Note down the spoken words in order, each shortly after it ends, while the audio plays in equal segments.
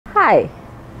Hi,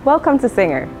 welcome to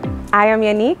Singer. I am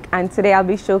Yannick, and today I'll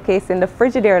be showcasing the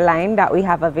Frigidaire line that we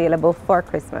have available for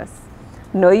Christmas.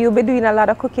 Know you'll be doing a lot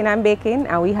of cooking and baking,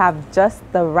 and we have just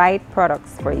the right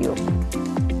products for you.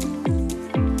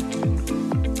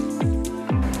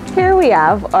 Here we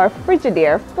have our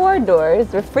Frigidaire 4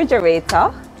 doors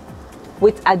refrigerator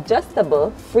with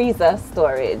adjustable freezer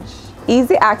storage.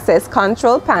 Easy access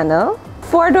control panel.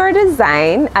 4-door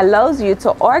design allows you to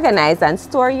organize and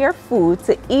store your food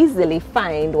to easily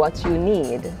find what you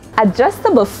need.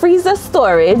 Adjustable freezer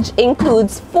storage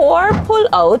includes 4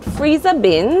 pull-out freezer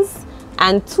bins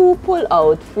and 2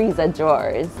 pull-out freezer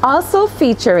drawers. Also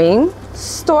featuring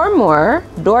store more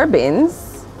door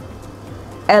bins,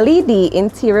 LED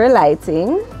interior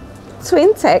lighting,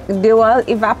 twin tech dual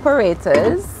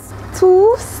evaporators,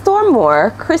 2 store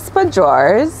more crisper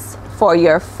drawers for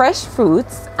your fresh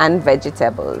fruits and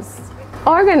vegetables.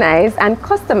 Organize and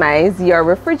customize your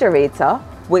refrigerator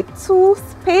with 2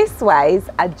 space-wise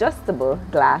adjustable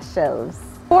glass shelves.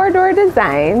 4-door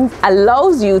design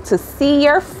allows you to see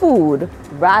your food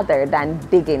rather than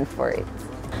digging for it.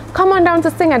 Come on down to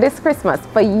Singer this Christmas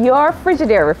for your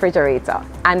Frigidaire refrigerator.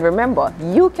 And remember,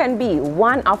 you can be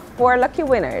one of 4 lucky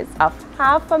winners of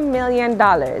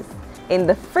 $500,000 in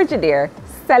the Frigidaire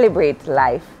Celebrate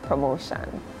Life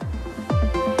promotion.